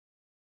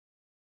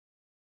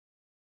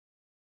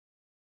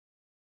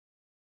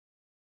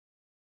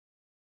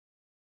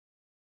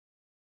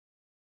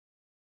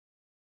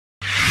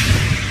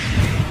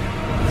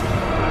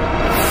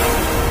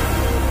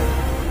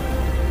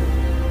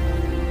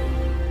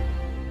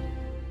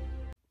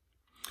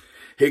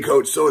Hey,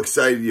 Coach, so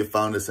excited you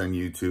found us on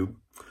YouTube.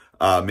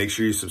 Make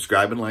sure you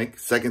subscribe and like.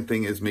 Second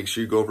thing is make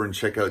sure you go over and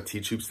check out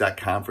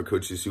teachhoops.com for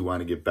coaches who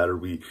want to get better.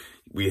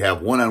 We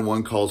have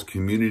one-on-one calls,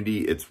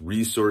 community, it's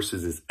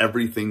resources, it's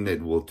everything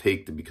that will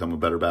take to become a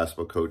better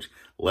basketball coach.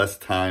 Less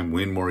time,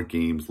 win more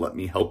games. Let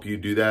me help you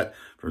do that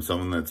from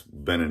someone that's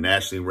been a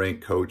nationally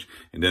ranked coach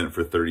and done it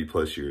for 30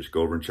 plus years.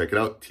 Go over and check it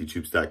out,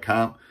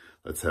 teachhoops.com.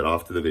 Let's head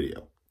off to the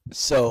video.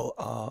 So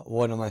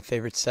one of my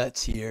favorite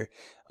sets here,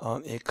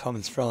 it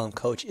comes from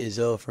Coach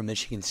Izzo from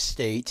Michigan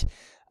State.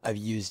 I've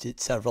used it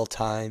several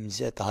times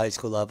at the high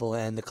school level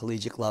and the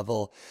collegiate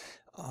level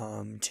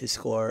to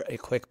score a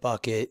quick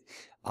bucket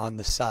on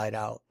the side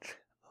out.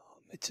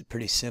 It's a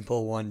pretty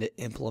simple one to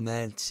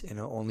implement, and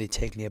it'll only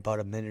take me about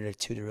a minute or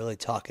two to really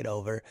talk it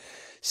over.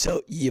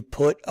 So you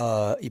put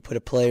a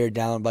player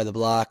down by the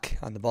block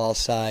on the ball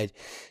side,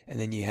 and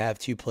then you have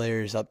two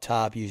players up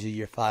top, usually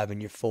your 5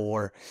 and your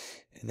 4,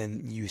 and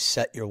then you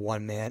set your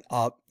one man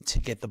up to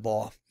get the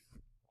ball.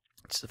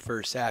 It's the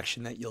first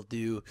action that you'll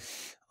do.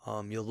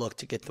 You'll look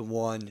to get the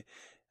 1,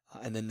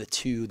 and then the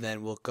 2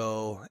 then will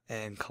go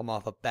and come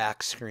off a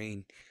back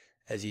screen,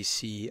 as you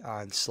see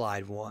on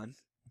slide 1.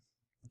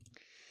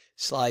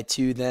 Slide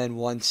 2 then,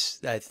 once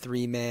that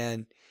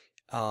 3-man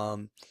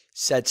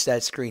sets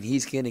that screen,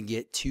 he's going to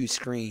get 2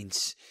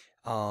 screens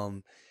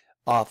off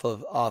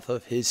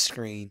of his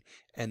screen,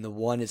 and the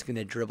 1 is going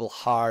to dribble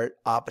hard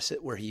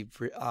opposite where he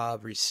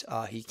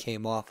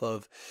came off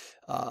of,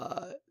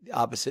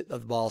 opposite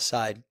of the ball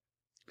side.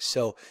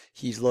 So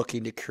he's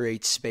looking to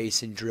create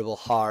space and dribble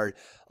hard.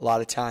 A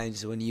lot of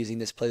times when using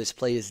this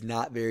play is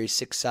not very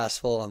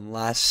successful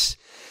unless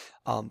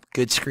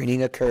good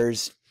screening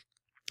occurs,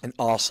 and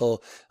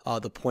also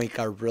the point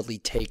guard really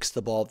takes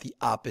the ball the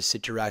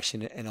opposite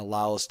direction and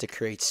allows to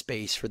create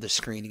space for the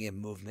screening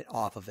and movement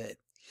off of it.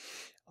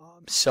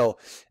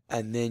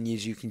 And then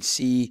as you can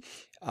see,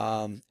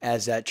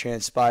 as that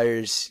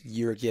transpires,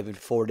 you're given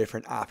 4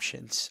 different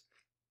options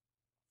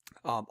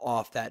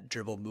off that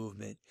dribble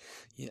movement.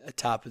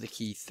 Top of the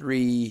key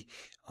 3,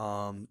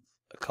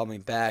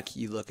 coming back,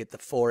 you look at the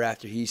 4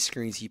 after he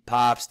screens, he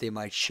pops, they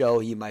might show,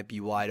 he might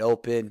be wide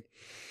open,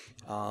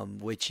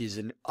 which is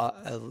a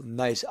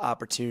nice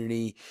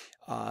opportunity.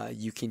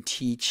 You can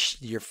teach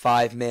your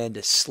 5-man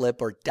to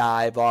slip or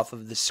dive off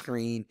of the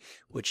screen,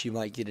 which you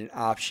might get an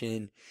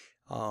option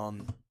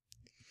off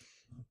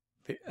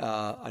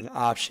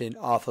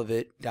of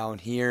it down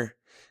here.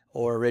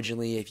 Or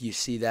originally, if you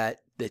see that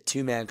the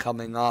 2-man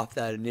coming off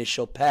that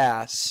initial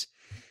pass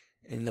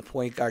and the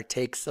point guard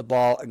takes the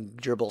ball and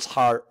dribbles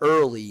hard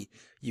early,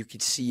 you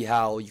could see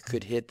how you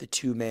could hit the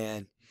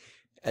 2-man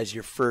as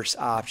your first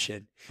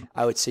option.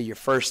 I would say your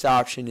first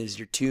option is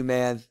your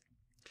 2-man.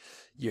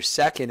 Your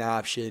second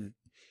option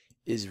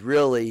is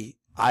really,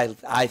 I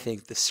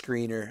think, the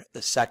screener,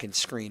 the second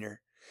screener,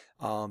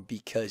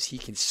 because he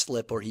can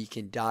slip or he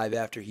can dive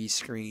after he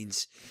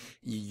screens.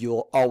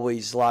 You'll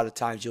always, a lot of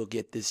times, you'll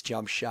get this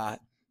jump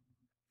shot.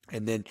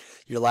 And then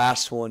your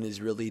last one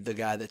is really the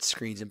guy that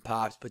screens and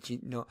pops. But you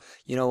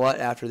know what?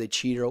 After they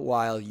cheat a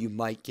while, you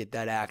might get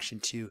that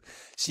action too.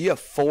 So you have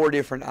 4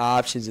 different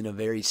options in a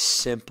very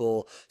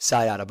simple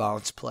side out of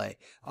bounds play.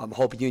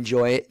 Hope you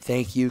enjoy it.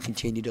 Thank you.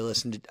 Continue to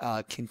listen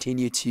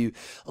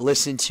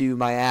to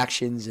my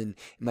actions and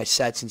my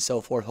sets and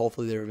so forth.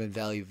 Hopefully they've been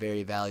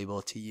very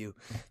valuable to you.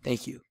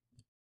 Thank you.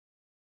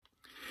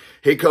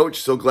 Hey,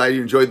 Coach, so glad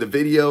you enjoyed the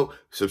video.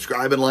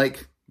 Subscribe and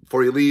like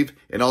before you leave,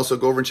 and also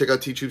go over and check out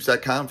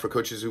teachhoops.com for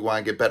coaches who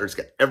want to get better. It's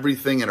got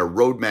everything and a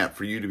roadmap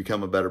for you to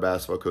become a better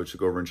basketball coach. So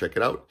go over and check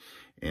it out,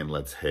 and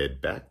let's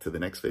head back to the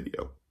next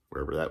video,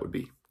 wherever that would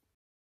be.